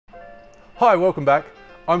Hi, welcome back.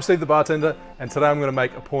 I'm Steve the Bartender, and today I'm going to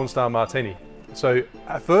make a Pornstar Martini. So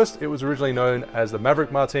at first it was originally known as the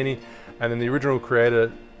Maverick Martini, and then the original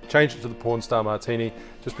creator changed it to the Pornstar Martini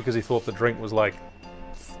just because he thought the drink was like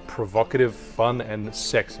provocative, fun and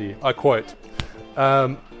sexy. I quote.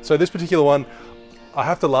 So this particular one, I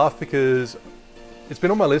have to laugh because it's been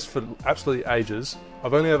on my list for absolutely ages.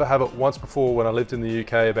 I've only ever had it once before when I lived in the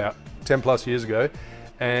UK about 10 plus years ago,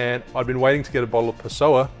 and I'd been waiting to get a bottle of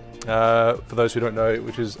Passoa, for those who don't know,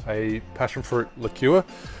 which is a Passionfruit Liqueur.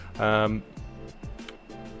 I've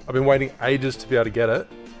been waiting ages to be able to get it.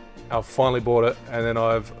 I've finally bought it, and then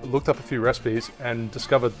I've looked up a few recipes and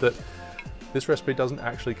discovered that this recipe doesn't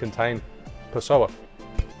actually contain Passoa,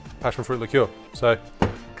 Passionfruit Liqueur. So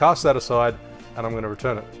cast that aside, and I'm going to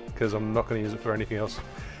return it because I'm not going to use it for anything else.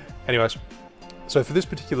 Anyways, so for this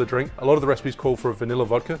particular drink, a lot of the recipes call for a vanilla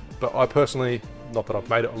vodka, but I personally, not that I've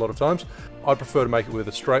made it a lot of times, I prefer to make it with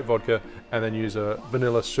a straight vodka and then use a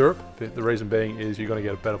vanilla syrup. The reason being is you're going to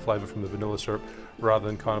get a better flavor from the vanilla syrup rather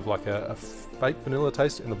than kind of like a fake vanilla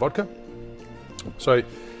taste in the vodka. So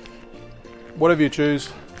whatever you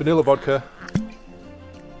choose, vanilla vodka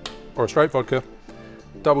or a straight vodka,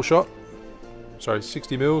 double shot, sorry,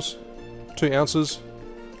 60 mils, 2 ounces.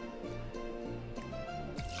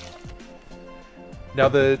 Now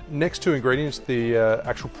the next two ingredients, the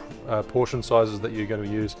actual portion sizes that you're going to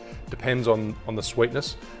use depends on the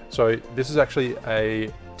sweetness. So this is actually a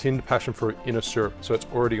tinned passion fruit in a syrup, so it's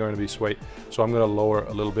already going to be sweet. So I'm going to lower it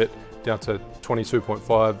a little bit down to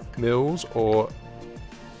 22.5 mils or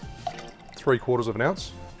 3/4 of an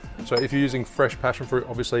ounce. So if you're using fresh passion fruit,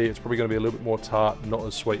 obviously it's probably going to be a little bit more tart, not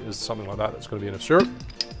as sweet as something like that that's going to be in a syrup.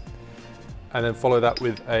 And then follow that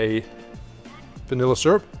with a vanilla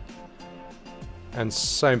syrup. And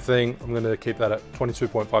same thing, I'm going to keep that at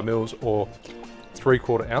 22.5 mils or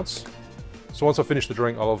 3/4 ounce. So once I finish the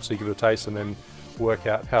drink, I'll obviously give it a taste and then work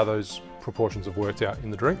out how those proportions have worked out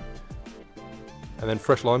in the drink. And then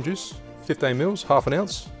fresh lime juice, 15 mils, half an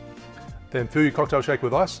ounce. Then fill your cocktail shaker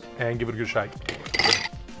with ice and give it a good shake.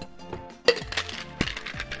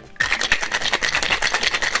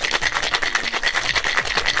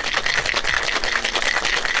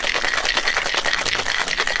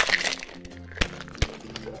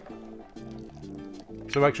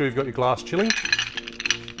 So make sure you've got your glass chilling.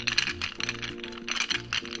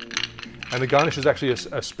 And the garnish is actually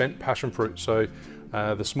a spent passion fruit. So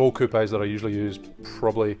the small coupes that I usually use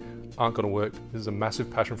probably aren't going to work. This is a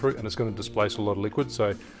massive passion fruit and it's going to displace a lot of liquid.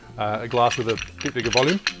 So a glass with a bit bigger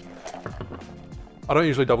volume. I don't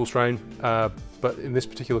usually double strain, but in this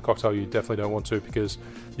particular cocktail you definitely don't want to because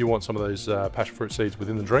you want some of those passion fruit seeds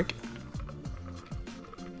within the drink.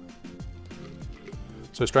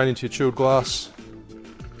 So strain into your chilled glass.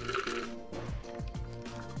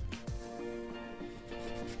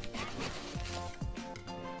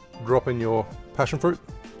 Drop in your passion fruit.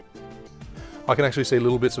 I can actually see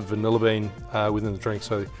little bits of vanilla bean within the drink,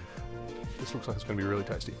 so this looks like it's going to be really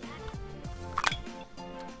tasty.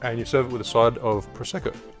 And you serve it with a side of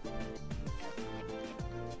Prosecco.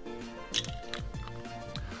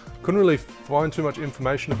 Couldn't really find too much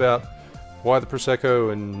information about why the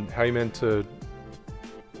Prosecco and how you meant to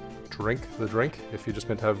drink the drink, if you're just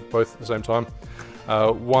meant to have both at the same time.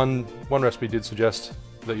 One recipe did suggest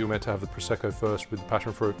that you're meant to have the Prosecco first with the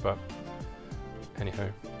passion fruit, but anyhow.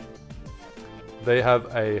 They have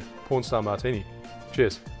a Pornstar Martini.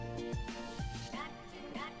 Cheers.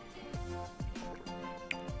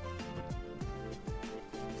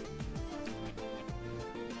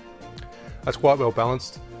 That's quite well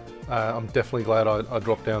balanced. I'm definitely glad I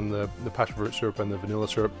dropped down the passion fruit syrup and the vanilla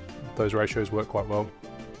syrup. Those ratios work quite well.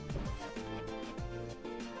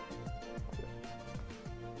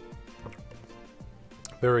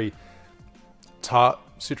 Very tart,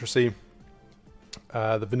 citrusy.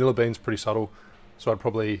 The vanilla bean's pretty subtle, so I'd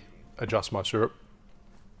probably adjust my syrup.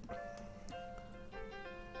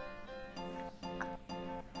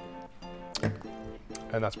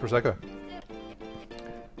 And that's Prosecco.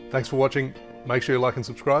 Thanks for watching. Make sure you like and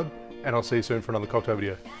subscribe, and I'll see you soon for another cocktail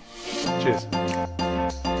video. Cheers.